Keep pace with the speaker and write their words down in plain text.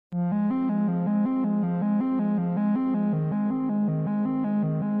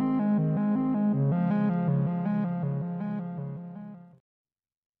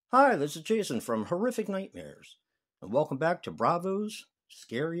Hi, this is Jason from Horrific Nightmares, and welcome back to Bravo's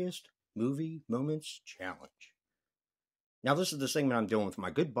Scariest Movie Moments Challenge. Now, this is the segment I'm doing with my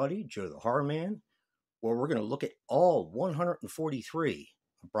good buddy, Joe the Horror Man, where we're going to look at all 143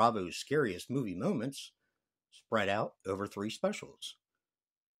 of Bravo's scariest movie moments spread out over 3 specials.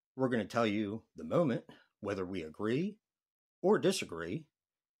 We're going to tell you the moment, whether we agree or disagree.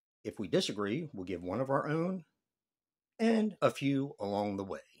 If we disagree, we'll give one of our own, and a few along the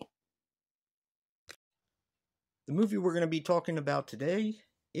way. The movie we're going to be talking about today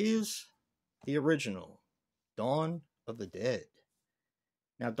is the original, Dawn of the Dead.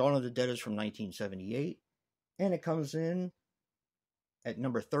 Now, Dawn of the Dead is from 1978, and it comes in at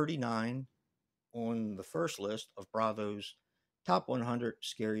number 39 on the first list of Bravo's top 100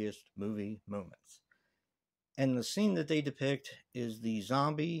 scariest movie moments. And the scene that they depict is the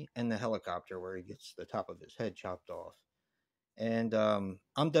zombie and the helicopter where he gets the top of his head chopped off. And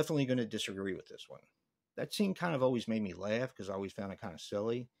I'm definitely going to disagree with this one. That scene kind of always made me laugh because I always found it kind of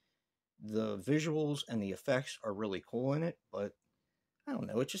silly. The visuals and the effects are really cool in it, but I don't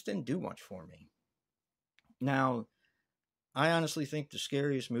know, it just didn't do much for me. Now, I honestly think the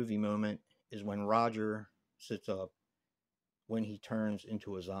scariest movie moment is when Roger sits up when he turns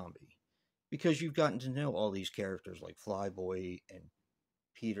into a zombie. Because you've gotten to know all these characters like Flyboy and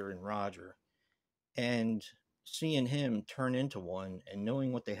Peter and Roger. And seeing him turn into one and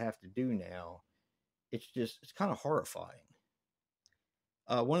knowing what they have to do now, it's kind of horrifying.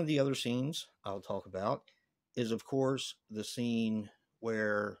 One of the other scenes I'll talk about is, of course, the scene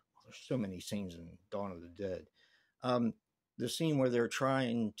where there's so many scenes in Dawn of the Dead. The scene where they're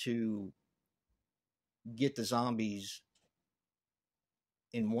trying to get the zombies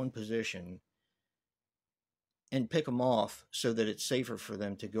in one position and pick them off so that it's safer for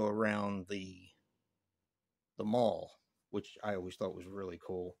them to go around the mall, which I always thought was really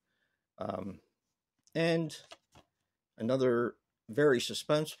cool. And another very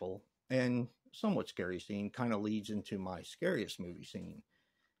suspenseful and somewhat scary scene kind of leads into my scariest movie scene.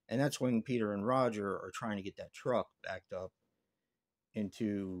 And that's when Peter and Roger are trying to get that truck backed up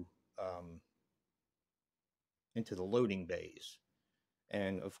into the loading bays.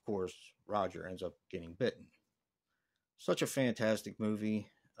 And of course, Roger ends up getting bitten. Such a fantastic movie.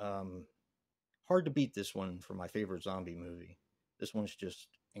 Hard to beat this one for my favorite zombie movie. This one's just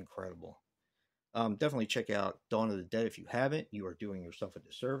incredible. Definitely check out Dawn of the Dead if you haven't. You are doing yourself a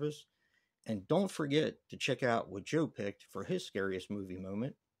disservice. And don't forget to check out what Joe picked for his scariest movie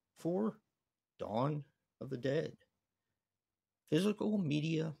moment for Dawn of the Dead. Physical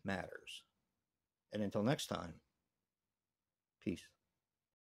media matters. And until next time, peace.